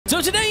So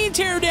today in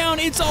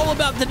Teardown, it's all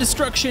about the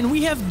destruction.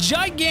 We have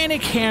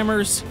gigantic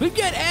hammers, we've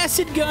got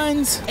acid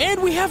guns,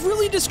 and we have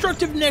really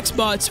destructive next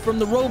bots from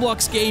the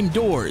Roblox game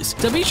Doors.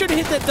 So be sure to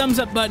hit that thumbs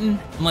up button,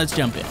 and let's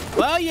jump in.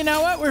 Well, you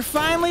know what? We're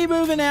finally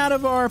moving out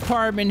of our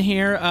apartment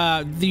here.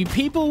 The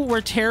people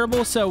were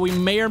terrible, so we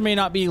may or may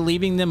not be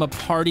leaving them a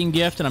parting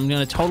gift, and I'm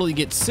gonna totally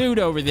get sued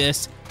over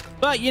this.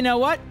 But you know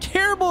what?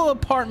 Terrible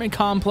apartment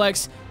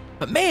complex.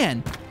 But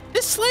man,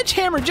 this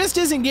sledgehammer just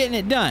isn't getting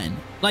it done.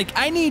 Like,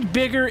 I need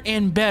bigger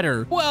and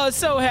better. Well, it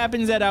so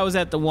happens that I was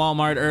at the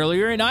Walmart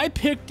earlier and I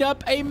picked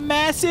up a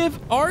massive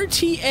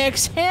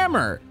RTX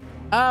hammer.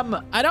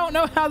 I don't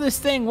know how this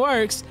thing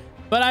works,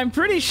 but I'm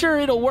pretty sure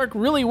it'll work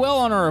really well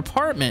on our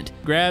apartment.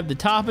 Grab the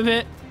top of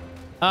it.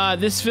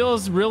 This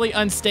feels really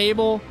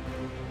unstable.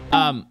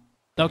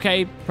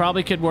 Okay,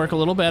 probably could work a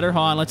little better.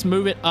 Hold on, let's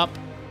move it up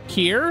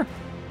here.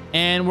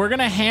 And we're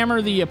gonna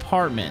hammer the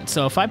apartment.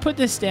 So if I put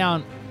this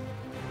down,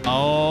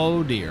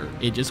 oh dear,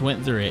 it just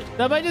went through it.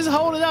 So if I just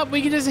hold it up,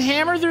 we can just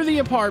hammer through the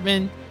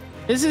apartment.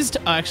 This is,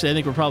 actually, I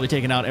think we're probably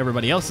taking out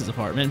everybody else's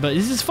apartment, but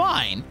this is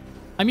fine.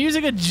 I'm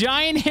using a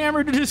giant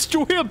hammer to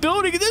destroy a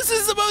building. This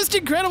is the most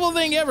incredible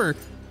thing ever.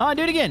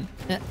 Do it again.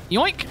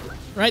 Yoink,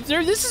 right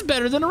there. This is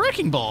better than a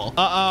wrecking ball.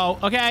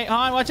 Uh-oh, okay,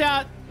 hold on, watch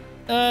out.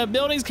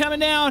 Building's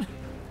coming down.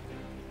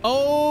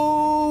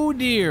 Oh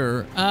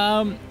dear,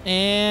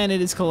 and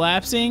it is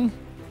collapsing.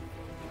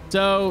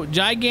 So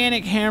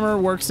gigantic hammer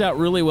works out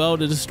really well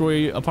to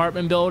destroy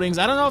apartment buildings.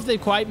 I don't know if they've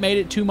quite made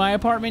it to my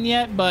apartment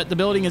yet, but the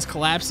building is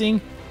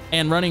collapsing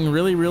and running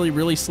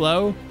really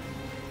slow.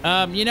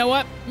 You know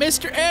what,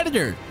 Mr.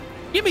 Editor,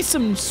 give me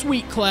some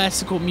sweet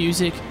classical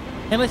music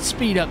and let's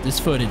speed up this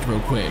footage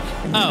real quick.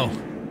 Oh,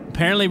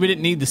 apparently we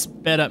didn't need the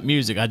sped up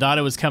music. I thought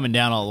it was coming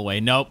down all the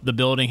way. Nope, the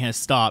building has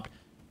stopped.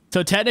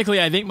 So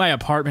technically I think my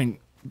apartment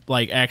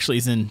like actually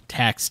is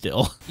intact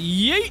still.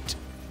 Yeet!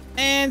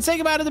 And say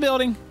goodbye to the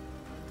building.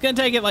 It's gonna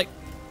take it like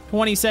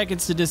 20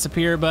 seconds to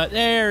disappear, but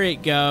there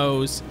it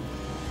goes.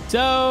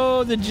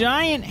 So the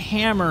giant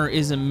hammer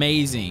is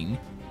amazing.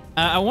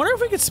 I wonder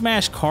if we could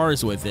smash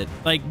cars with it.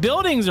 Like,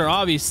 buildings are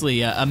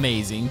obviously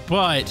amazing,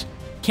 but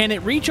can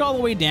it reach all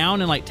the way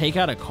down and like take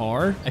out a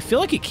car? I feel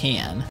like it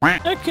can.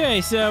 Okay,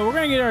 so we're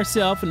gonna get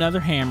ourselves another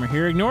hammer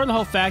here. Ignore the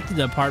whole fact that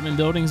the apartment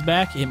building's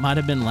back. It might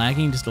have been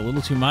lagging just a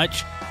little too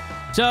much.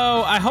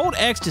 So I hold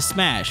X to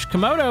smash.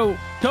 Camodo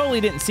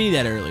totally didn't see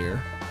that earlier.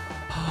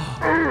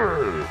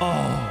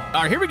 Oh,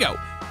 all right, here we go.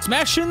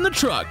 Smashing the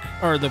truck,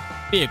 or the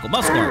vehicle,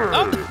 muscle car.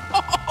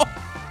 Oh,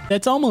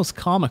 that's almost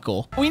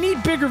comical. We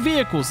need bigger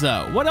vehicles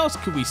though. What else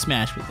could we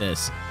smash with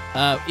this?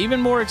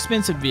 Even more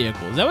expensive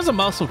vehicles. That was a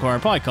muscle car,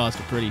 it probably cost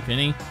a pretty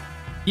penny.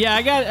 Yeah,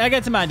 I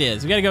got some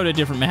ideas. We gotta go to a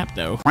different map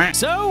though.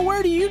 So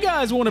where do you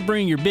guys want to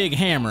bring your big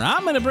hammer?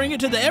 I'm gonna bring it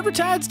to the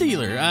Evertides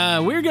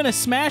dealer. We're gonna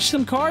smash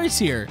some cars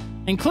here,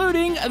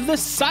 including the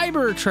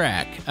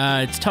Cybertruck.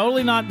 It's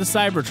totally not the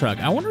Cybertruck.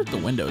 I wonder if the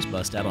windows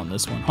bust out on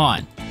this one. Hold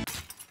on.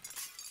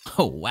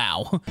 Oh,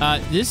 wow.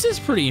 This is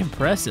pretty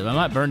impressive. I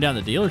might burn down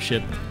the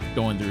dealership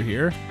going through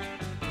here.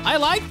 I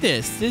like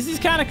this. This is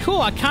kind of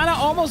cool. I kind of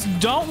almost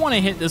don't want to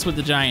hit this with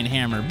the giant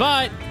hammer,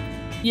 but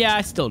yeah,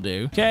 I still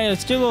do. Okay,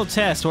 let's do a little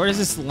test. Where does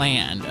this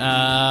land?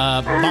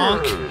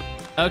 Bonk.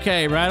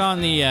 Okay, right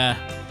on the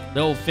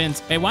old fence.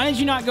 Hey, why did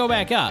you not go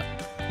back up?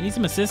 You need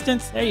some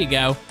assistance? There you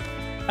go.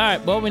 All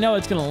right, well, we know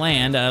it's gonna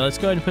land. Let's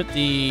go ahead and put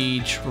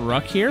the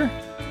truck here.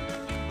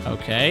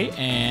 Okay,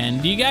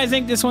 and do you guys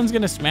think this one's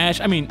gonna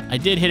smash? I mean, I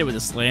did hit it with a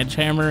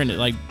sledgehammer and it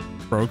like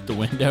broke the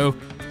window.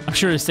 I'm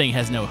sure this thing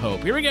has no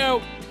hope. Here we go.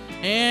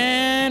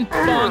 And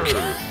bonk.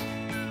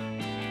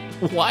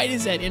 Why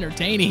is that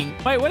entertaining?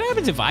 Wait, what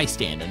happens if I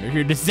stand under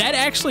here? Does that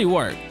actually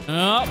work?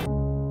 Oh.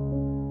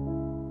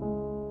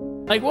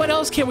 Like, what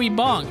else can we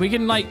bonk? We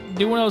can like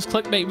do one of those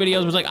clickbait videos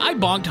where it's like, I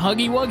bonked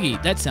Huggy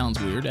Wuggy. That sounds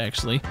weird,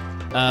 actually.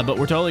 But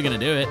we're totally gonna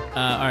do it.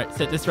 All right,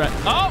 set this right.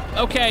 Oh,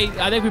 okay,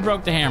 I think we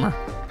broke the hammer.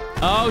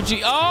 Oh,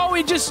 gee, oh,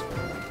 it just,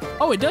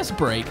 oh, it does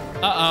break.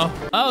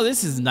 Uh-oh. Oh,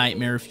 this is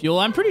nightmare fuel.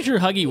 I'm pretty sure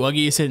Huggy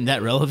Wuggy isn't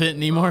that relevant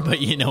anymore,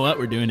 but you know what?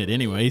 We're doing it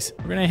anyways.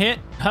 We're gonna hit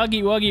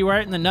Huggy Wuggy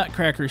right in the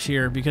nutcrackers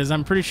here because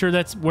I'm pretty sure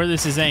that's where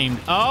this is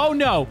aimed. Oh,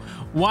 no.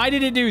 Why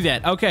did it do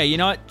that? Okay, you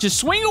know what? Just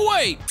swing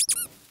away.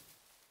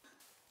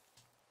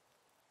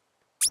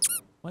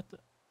 What the?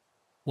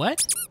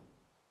 What?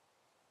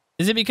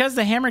 Is it because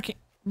the hammer can...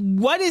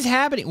 What is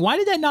happening? Why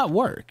did that not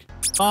work?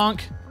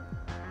 Bonk.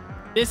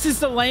 This is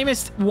the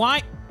lamest.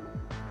 Why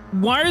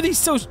are these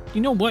so...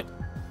 You know what?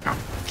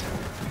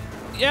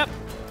 Yep.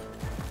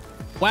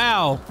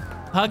 Wow.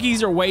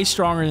 Huggies are way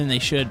stronger than they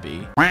should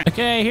be.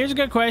 Okay, here's a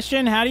good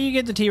question. How do you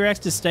get the T-Rex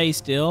to stay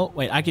still?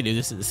 Wait, I can do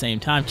this at the same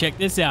time. Check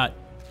this out.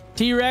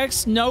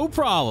 T-Rex, no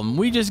problem.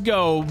 We just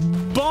go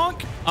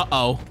bonk.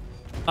 Uh-oh.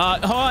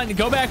 Hold on.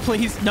 Go back,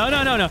 please. No.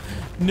 No.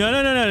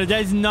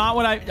 That is not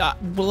what I...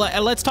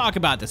 let's talk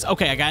about this.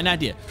 Okay, I got an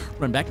idea.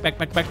 Run back.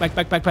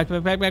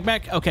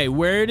 Okay,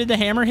 where did the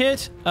hammer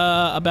hit?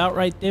 About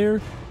right there.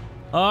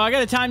 Oh, I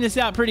gotta time this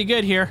out pretty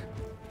good here.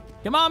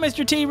 Come on,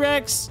 Mr.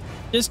 T-Rex.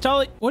 Just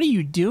totally... What are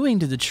you doing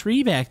to the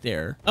tree back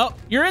there? Oh,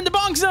 you're in the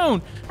bonk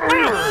zone.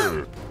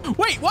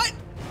 Wait, what?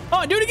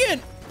 Oh, do it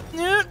again.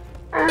 Yeah.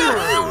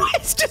 No,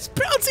 it's just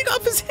bouncing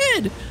off his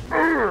head.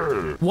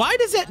 Why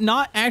does that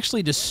not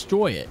actually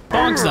destroy it?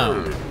 Bonk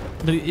zone.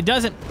 But it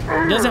doesn't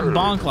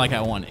bonk like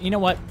I want it. You know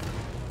what?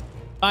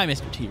 Bye,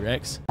 Mr.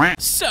 T-Rex.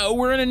 So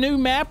we're in a new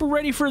map. We're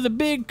ready for the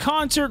big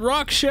concert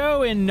rock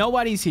show, and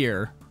nobody's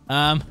here.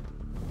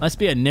 Must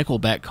be a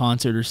Nickelback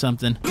concert or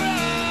something.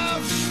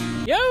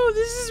 Yo,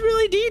 this is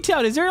really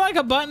detailed. Is there like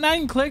a button I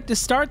can click to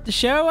start the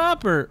show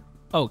up, or?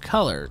 Oh,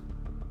 color.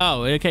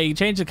 Oh, okay. You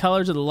change the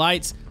colors of the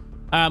lights.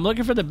 I'm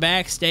looking for the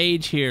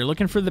backstage here.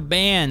 Looking for the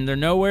band. They're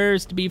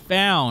nowheres to be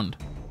found.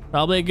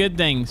 Probably a good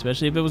thing,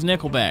 especially if it was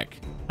Nickelback.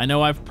 I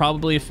know I've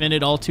probably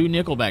offended all 2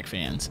 Nickelback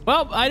fans.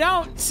 Well, I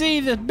don't see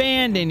the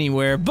band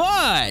anywhere,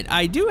 but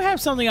I do have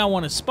something I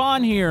want to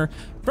spawn here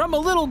from a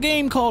little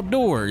game called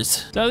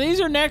Doors. So these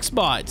are next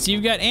bots.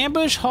 You've got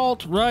Ambush,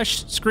 Halt,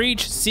 Rush,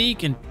 Screech,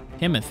 Seek, and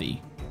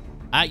Timothy.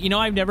 You know,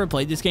 I've never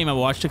played this game. I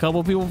watched a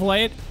couple people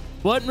play it.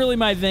 Wasn't really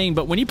my thing,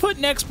 but when you put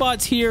next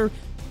bots here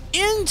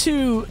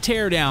into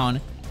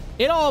Teardown,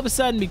 it all of a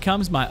sudden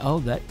becomes my, oh,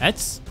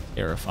 that's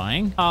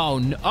terrifying. Oh,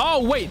 no.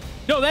 Oh, wait.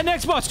 No, that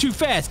next bot's too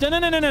fast.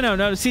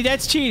 No. See,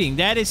 that's cheating.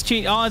 That is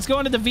cheating. Oh, it's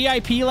going to the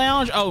VIP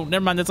lounge. Oh,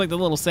 never mind. That's like the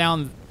little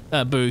sound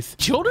booth.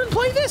 Children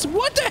play this?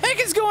 What the heck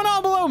is going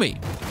on below me?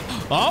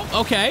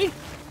 Oh, okay.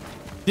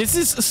 This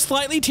is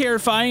slightly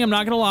terrifying. I'm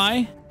not going to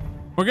lie.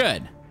 We're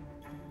good.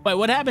 Wait,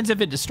 what happens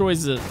if it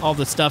destroys all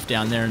the stuff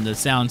down there in the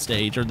sound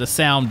stage, or the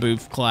sound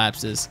booth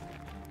collapses?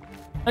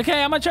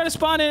 Okay, I'm gonna try to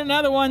spawn in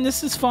another one.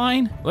 This is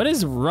fine. What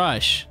is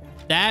Rush?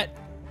 That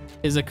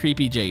is a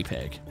creepy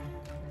JPEG.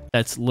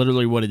 That's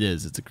literally what it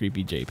is. It's a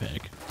creepy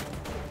JPEG.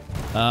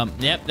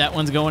 Yep, that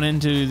one's going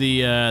into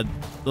the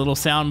little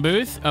sound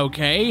booth.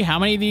 Okay, how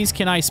many of these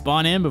can I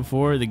spawn in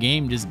before the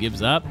game just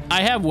gives up?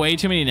 I have way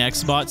too many next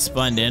spots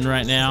spawned in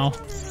right now.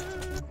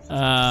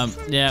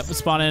 Yeah,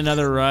 spawn in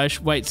another Rush.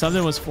 Wait,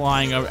 something was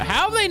flying over.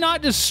 How have they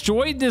not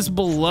destroyed this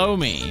below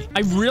me? I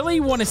really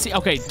want to see.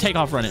 Okay, take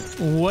off running.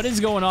 What is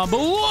going on?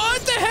 But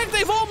what the heck?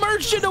 They've all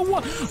merged into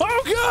one.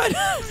 Oh, God.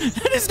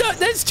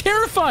 That's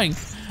terrifying.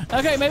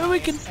 Okay, maybe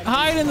we can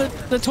hide in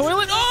the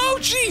toilet. Oh,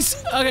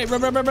 jeez. Okay,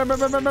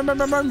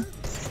 run.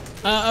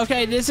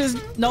 Okay, this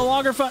is no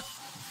longer fun.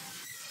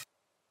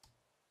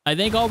 I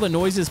think all the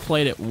noises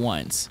played at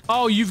once.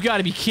 Oh, you've got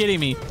to be kidding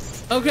me.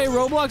 Okay,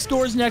 Roblox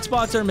Doors next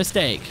bots are a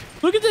mistake.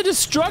 Look at the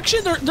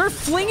destruction. They're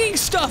flinging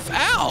stuff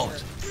out.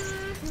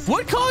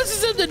 What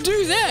causes them to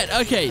do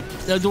that? Okay,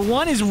 the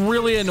one is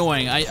really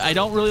annoying. I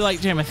don't really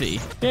like Timothy.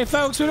 Okay,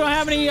 folks, we don't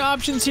have any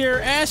options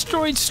here.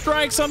 Asteroid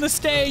strikes on the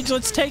stage.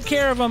 Let's take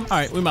care of them. All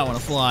right, we might want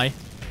to fly.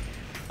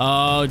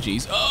 Oh,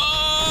 jeez.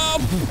 Oh!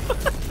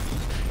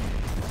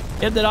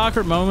 At that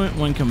awkward moment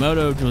when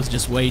Camodo was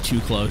just way too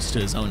close to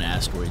his own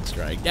asteroid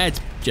strike. That's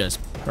just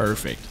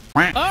perfect.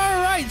 All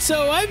right,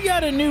 so I've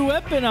got a new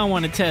weapon I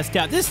want to test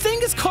out. This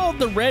thing is called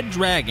the Red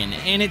Dragon,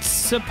 and it's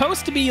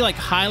supposed to be like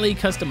highly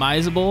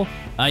customizable.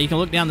 You can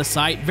look down the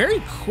site.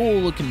 Very cool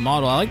looking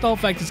model. I like the whole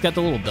fact it's got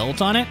the little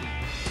belt on it.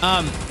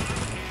 Are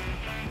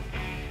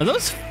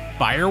those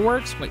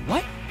fireworks? Wait,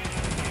 what?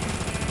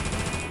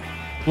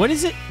 What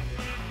is it?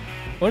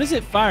 What is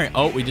it firing?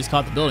 Oh, we just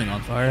caught the building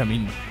on fire. I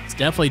mean, it's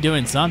definitely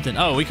doing something.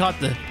 Oh, we caught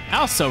the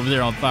house over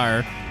there on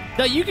fire.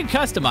 No, you can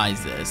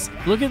customize this.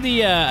 Look at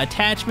the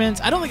attachments.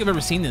 I don't think I've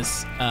ever seen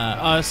this.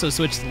 Also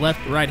switch to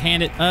left to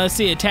right-handed.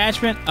 See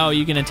attachment. Oh,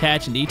 you can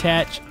attach and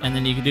detach, and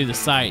then you can do the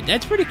sight.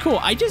 That's pretty cool.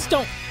 I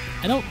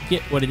don't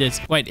get what it is.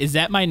 Wait, is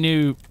that my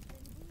new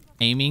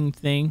aiming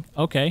thing?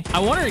 Okay. I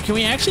wonder, can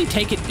we actually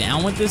take it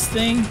down with this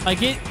thing?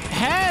 Like, it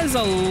has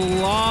a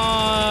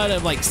lot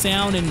of like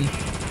sound and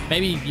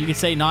maybe you could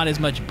say not as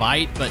much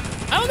bite, but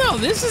I don't know.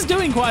 This is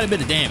doing quite a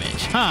bit of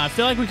damage. I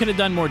feel like we could have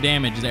done more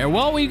damage there.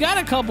 Well, we've got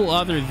a couple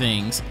other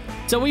things.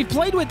 So we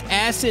played with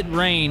acid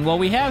rain. Well,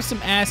 we have some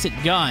acid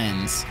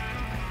guns.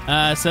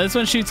 So this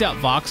one shoots out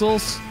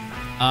voxels.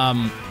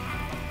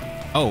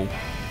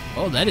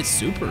 Oh, that is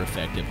super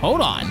effective.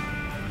 Hold on.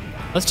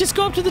 Let's just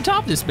go up to the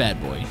top of this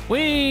bad boy.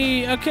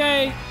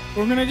 Okay.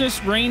 We're gonna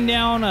just rain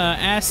down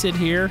acid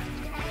here.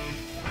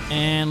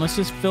 And let's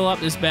just fill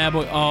up this bad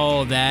boy.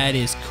 Oh, that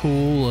is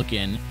cool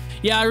looking.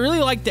 Yeah, I really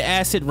like the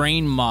acid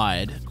rain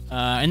mod.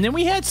 And then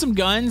we had some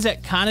guns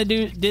that kind of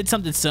did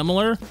something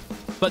similar.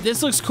 But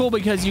this looks cool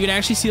because you can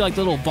actually see like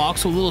little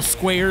voxel, little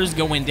squares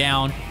going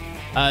down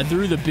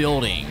through the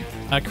building.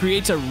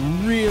 Creates a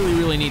really,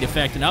 really neat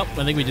effect. And I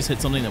think we just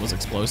hit something that was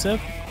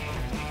explosive.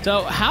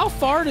 So how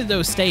far did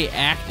those stay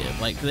active?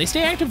 Like, do they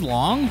stay active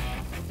long?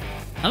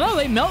 I don't know,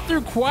 they melt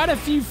through quite a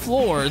few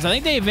floors. I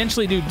think they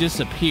eventually do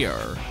disappear.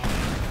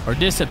 Or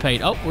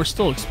dissipate. Oh, we're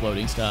still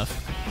exploding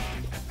stuff.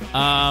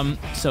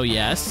 So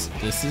yes,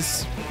 this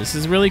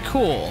is really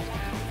cool.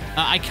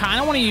 I kind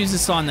of want to use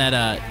this on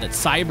that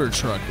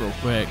Cybertruck real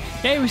quick.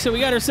 Okay, so we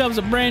got ourselves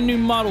a brand new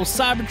model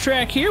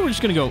Cybertruck here. We're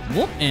just gonna go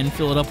whoop and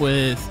fill it up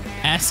with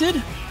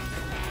acid.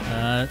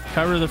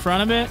 Cover the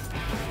front of it.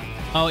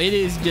 Oh, it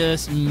is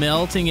just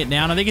melting it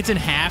down. I think it's in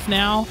half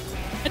now.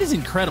 That is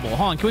incredible.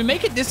 Hold on, can we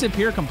make it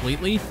disappear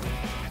completely?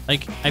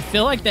 Like, I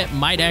feel like that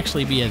might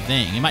actually be a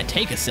thing. It might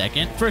take a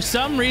second. For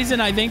some reason,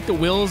 I think the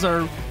wheels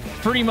are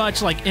pretty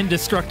much like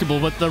indestructible,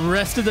 but the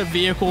rest of the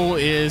vehicle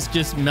is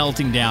just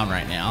melting down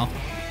right now.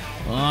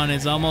 And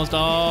it's almost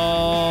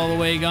all the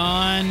way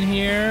gone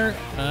here.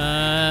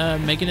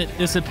 Making it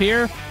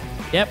disappear.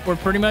 Yep, we're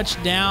pretty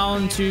much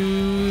down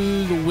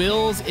to the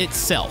wheels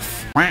itself.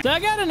 So I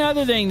got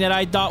another thing that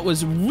I thought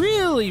was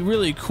really,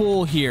 really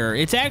cool here.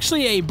 It's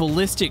actually a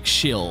ballistic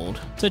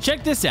shield. So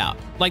check this out.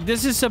 Like,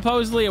 this is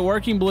supposedly a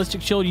working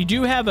ballistic shield. You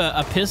do have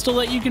a pistol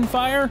that you can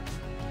fire.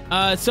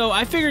 So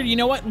I figured, you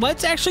know what?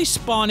 Let's actually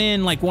spawn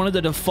in like one of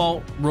the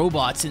default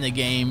robots in the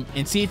game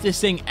and see if this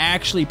thing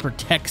actually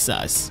protects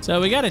us. So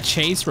we got a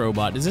chase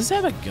robot. Does this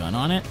have a gun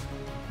on it?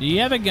 Do you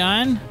have a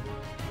gun?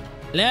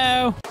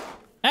 Hello?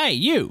 Hey,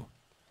 you.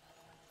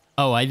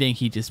 Oh, I think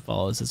he just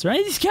follows us,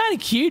 right? He's kind of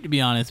cute, to be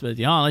honest with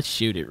you. Oh, let's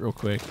shoot it real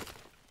quick.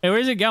 Hey,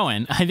 where's it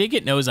going? I think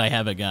it knows I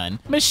have a gun.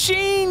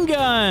 Machine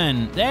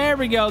gun! There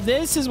we go.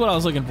 This is what I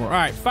was looking for. All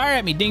right, fire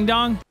at me, ding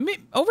dong.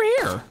 Over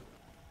here.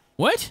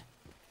 What?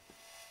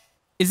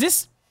 Is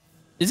this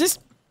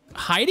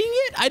hiding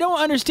it? I don't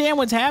understand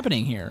what's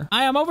happening here.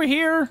 I am over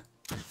here.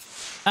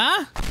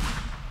 Huh?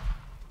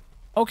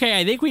 Okay,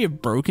 I think we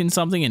have broken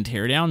something in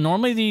Teardown.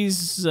 Normally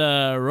these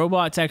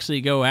robots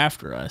actually go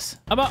after us.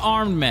 How about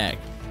armed mech?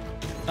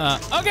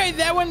 Okay,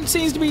 that one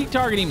seems to be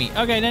targeting me.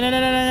 Okay,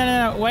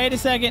 no. Wait a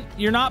second.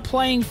 You're not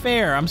playing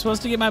fair. I'm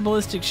supposed to get my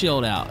ballistic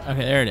shield out.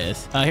 Okay, there it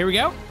is. Here we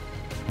go.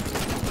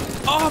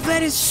 Oh,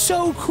 that is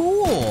so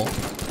cool.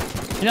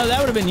 You know, that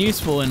would have been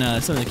useful in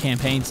some of the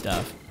campaign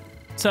stuff.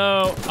 So,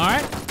 all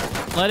right.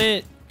 Let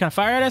it kind of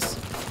fire at us.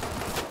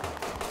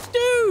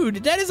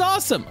 Dude, that is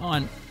awesome.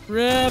 On.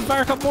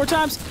 Fire a couple more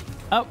times.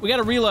 Oh, we got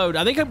to reload.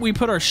 I think we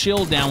put our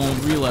shield down when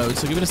we reload,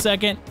 so give it a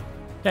second.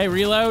 Okay,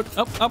 reload.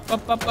 Up.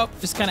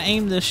 Just kind of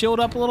aim the shield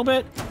up a little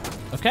bit.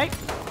 Okay.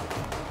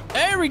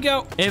 There we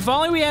go. If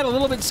only we had a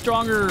little bit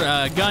stronger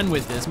gun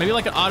with this. Maybe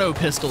like an auto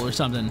pistol or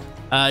something.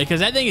 Because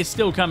that thing is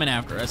still coming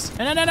after us.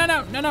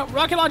 No.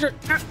 Rocket launcher.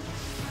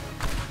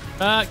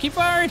 Keep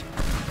firing.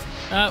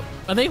 I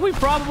think we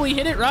probably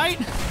hit it, right?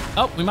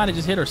 Oh, we might have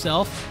just hit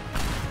ourselves.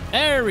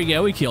 There we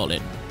go. We killed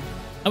it.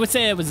 I would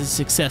say it was a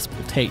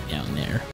successful takedown there.